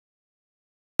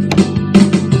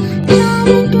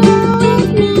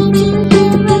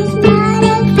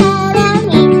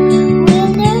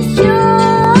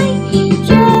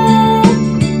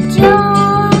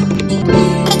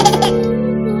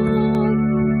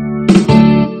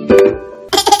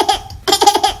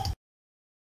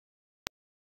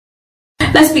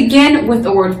Let's begin with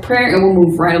a word of prayer and we'll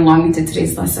move right along into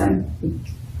today's lesson.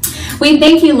 We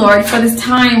thank you, Lord, for this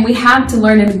time we have to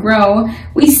learn and grow.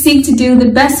 We seek to do the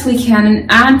best we can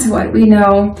and add to what we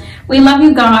know. We love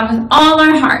you, God, with all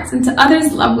our hearts, and to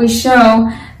others love we show.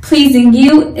 Pleasing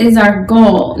you is our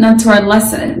goal, not to our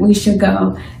lesson we should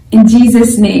go. In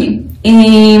Jesus' name,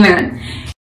 amen.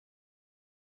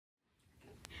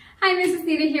 Hi, this is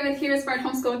Nita here with HeroesMart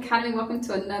Homeschool Academy. Welcome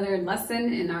to another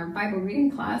lesson in our Bible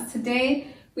reading class. Today,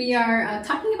 we are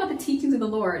talking about the teachings of the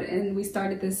Lord, and we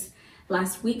started this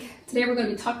last week. Today, we're going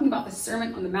to be talking about the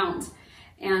Sermon on the Mount.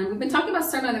 And we've been talking about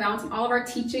Sermon on the Mount, and all of our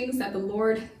teachings that the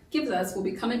Lord gives us will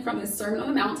be coming from the Sermon on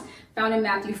the Mount, found in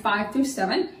Matthew 5 through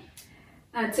 7.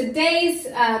 Today's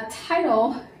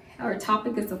title or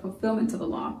topic is the fulfillment of the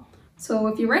law. So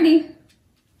if you're ready,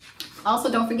 also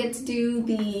don't forget to do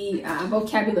the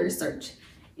vocabulary search.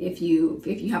 If you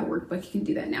have a workbook, you can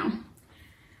do that now.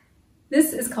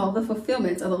 This is called the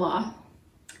fulfillment of the law.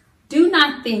 Do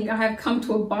not think I have come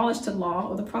to abolish the law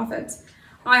or the prophets.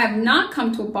 I have not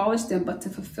come to abolish them, but to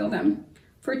fulfill them.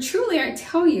 For truly I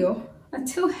tell you,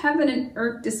 until heaven and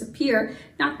earth disappear,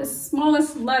 not the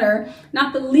smallest letter,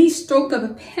 not the least stroke of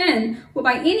a pen will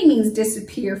by any means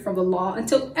disappear from the law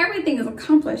until everything is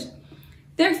accomplished.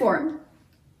 Therefore,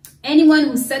 anyone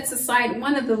who sets aside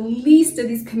one of the least of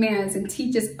these commands and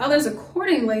teaches others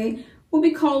accordingly will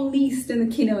be called least in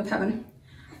the kingdom of heaven.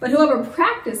 But whoever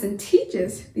practices and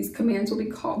teaches these commands will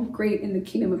be called great in the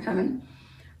kingdom of heaven.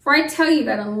 For I tell you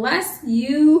that unless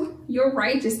your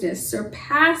righteousness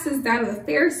surpasses that of the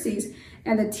Pharisees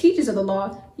and the teachers of the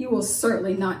law, you will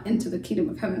certainly not enter the kingdom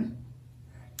of heaven.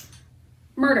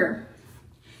 Murder.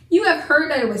 You have heard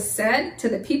that it was said to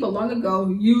the people long ago,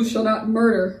 you shall not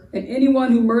murder, and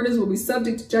anyone who murders will be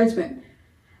subject to judgment.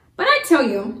 But I tell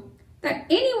you that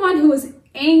anyone who is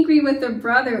angry with a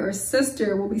brother or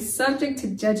sister will be subject to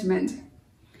judgment.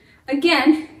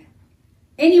 Again,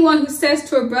 anyone who says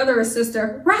to a brother or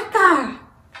sister, Raka,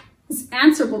 is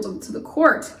answerable to the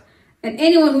court. And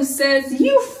anyone who says,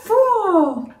 you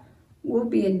fool, will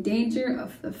be in danger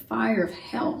of the fire of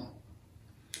hell.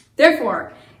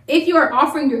 Therefore, if you are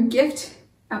offering your gift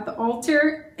at the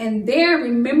altar and there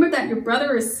remember that your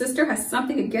brother or sister has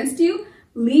something against you,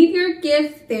 leave your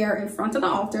gift there in front of the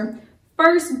altar.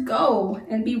 First go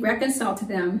and be reconciled to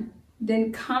them,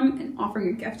 then come and offer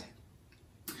your gift.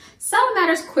 Settle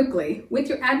matters quickly with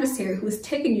your adversary who is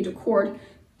taking you to court.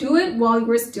 Do it while you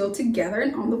are still together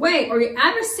and on the way, or your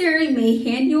adversary may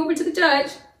hand you over to the judge,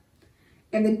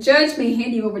 and the judge may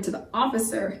hand you over to the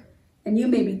officer, and you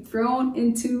may be thrown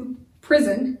into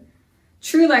prison.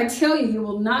 Truly, I tell you, you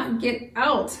will not get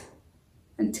out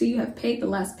until you have paid the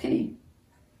last penny.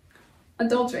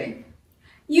 Adultery.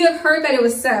 You have heard that it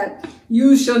was said,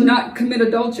 you shall not commit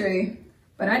adultery.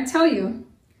 But I tell you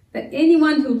that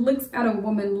anyone who looks at a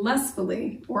woman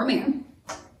lustfully, or a man,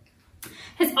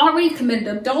 has already committed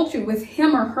adultery with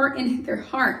him or her in their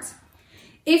heart.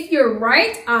 If your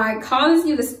right eye causes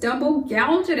you to stumble,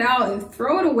 gouge it out and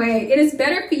throw it away. It is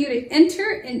better for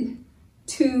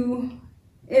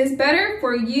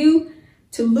you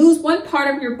to lose one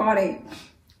part of your body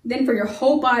than for your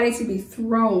whole body to be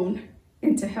thrown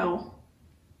into hell.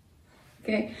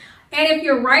 Okay, and if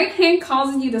your right hand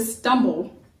causes you to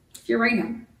stumble, your right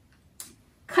hand,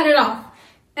 cut it off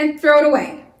and throw it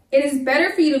away. It is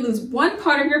better for you to lose one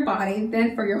part of your body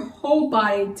than for your whole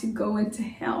body to go into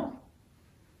hell.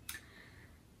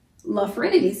 Love for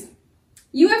enemies.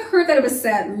 You have heard that it was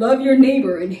said, love your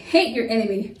neighbor and hate your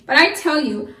enemy. But I tell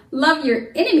you, love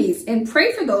your enemies and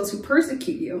pray for those who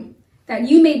persecute you, that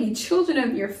you may be children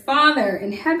of your Father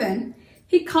in heaven.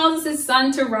 He causes his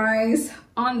sun to rise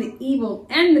on the evil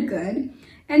and the good,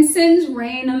 and sends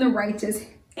rain on the righteous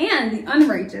and the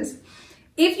unrighteous.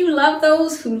 If you love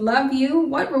those who love you,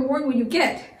 what reward will you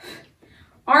get?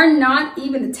 Are not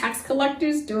even the tax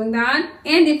collectors doing that?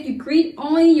 And if you greet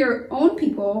only your own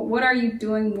people, what are you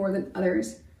doing more than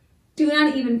others? Do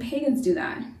not even pagans do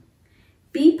that?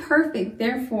 Be perfect,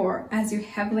 therefore, as your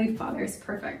heavenly Father is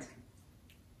perfect.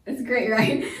 It's great,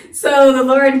 right? So the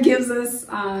Lord gives us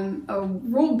a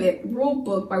rule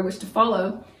book by which to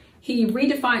follow.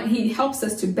 He helps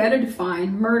us to better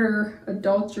define murder,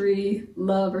 adultery,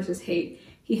 love versus hate.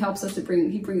 He helps us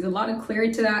he brings a lot of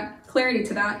clarity to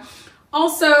that.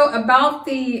 Also about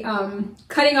the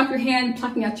cutting off your hand,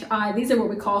 plucking out your eye. These are what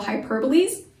we call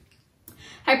hyperboles.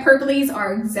 Hyperboles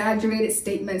are exaggerated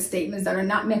statements that are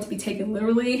not meant to be taken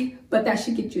literally, but that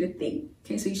should get you to think.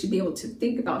 Okay, so you should be able to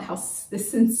think about how the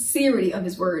sincerity of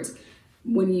his words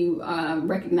when you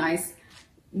recognize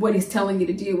what he's telling you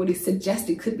to do, what he's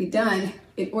suggesting could be done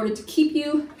in order to keep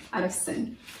you out of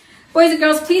sin. Boys and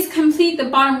girls, please complete the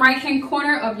bottom right-hand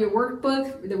corner of your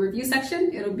workbook, the review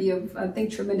section. It'll be of, I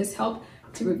think, tremendous help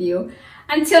to review.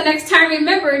 Until next time,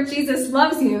 remember, Jesus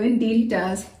loves you. Indeed, he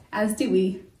does, as do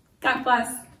we. God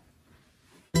bless.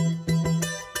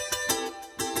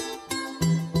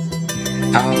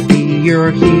 I'll be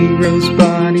your hero's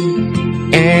buddy,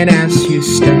 and as you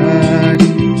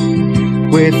study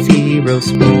with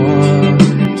HeroesMart,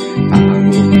 I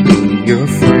will be your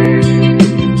friend.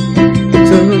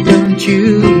 So don't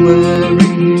you worry.